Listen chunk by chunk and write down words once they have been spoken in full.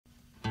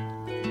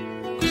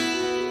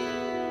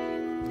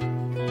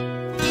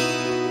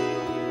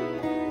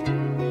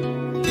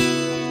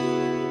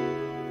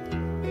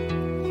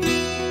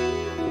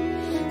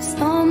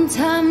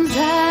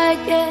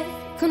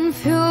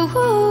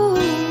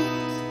confused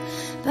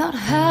about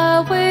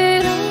how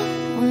it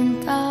all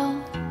went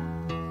down.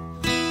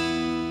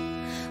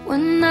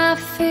 When I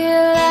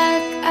feel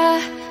like I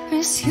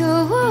miss you,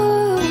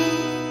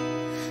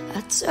 I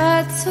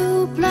try to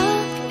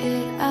block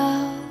it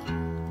out.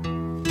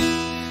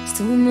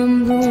 Still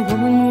remember when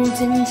we moved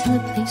into the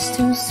place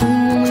too soon,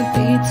 when we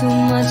paid too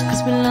much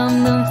cause we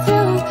loved the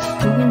view.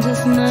 We were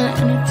just mad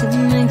and it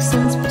didn't make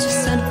sense, but you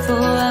said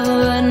forever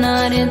and I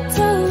did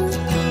too.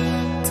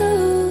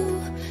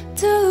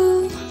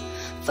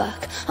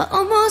 Fuck, I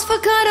almost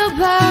forgot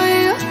about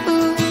you.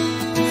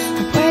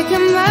 I'm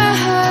breaking my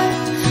heart.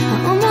 I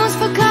almost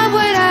forgot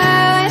what I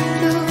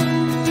do.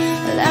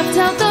 Left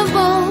out the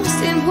most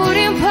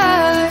important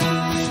part.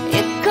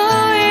 It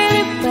got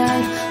really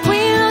bad. We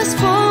lost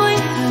what we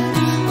had.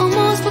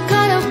 Almost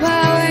forgot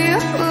about you.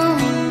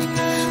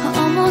 I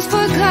almost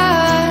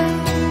forgot.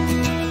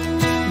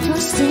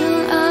 You're still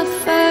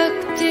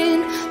affecting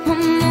my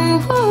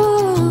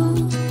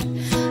mood.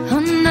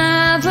 I'll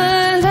never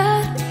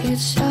let it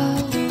show.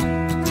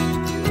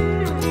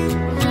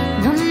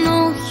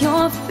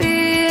 You're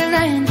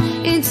feeling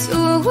it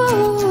too.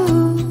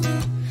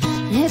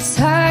 It's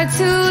hard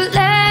to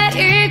let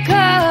it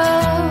go.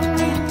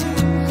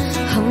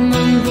 I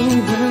remember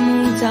when I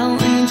moved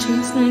out and you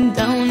chased me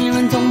down. Yeah,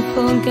 and don't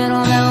forget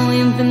all that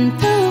we've been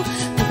through.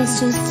 But that's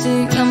just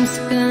it, I'm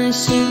sick of this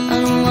shit. I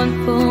don't want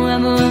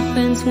forever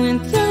friends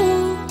with you.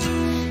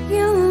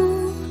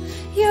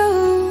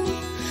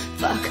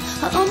 Fuck,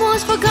 I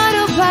almost forgot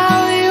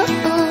about you.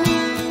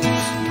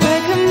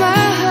 Breaking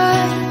my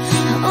heart.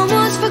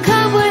 Almost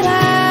forgot what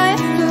I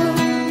do.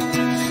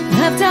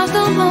 Left out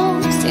the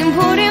most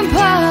important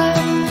part.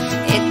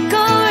 It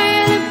got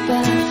really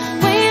bad.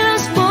 We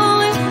lost what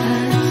we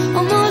had.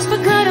 Almost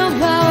forgot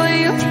about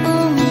you.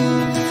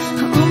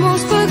 I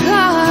almost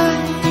forgot.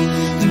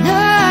 No. I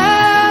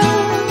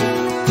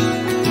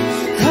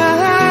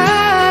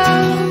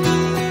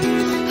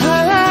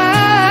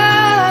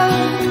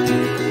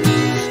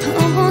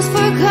almost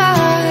forgot.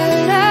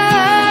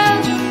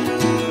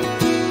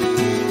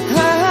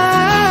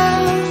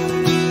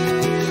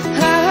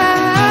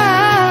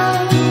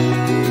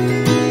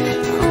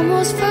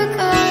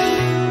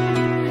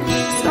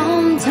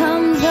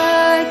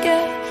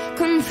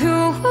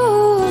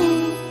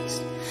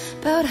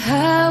 About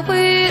how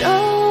it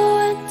all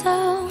went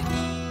down.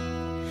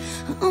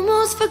 I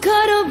almost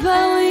forgot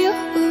about you.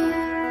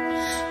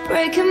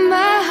 Breaking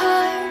my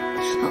heart.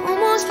 I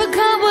almost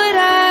forgot what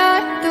I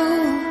do.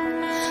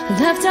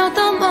 Left out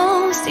the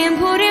most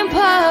important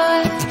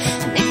part.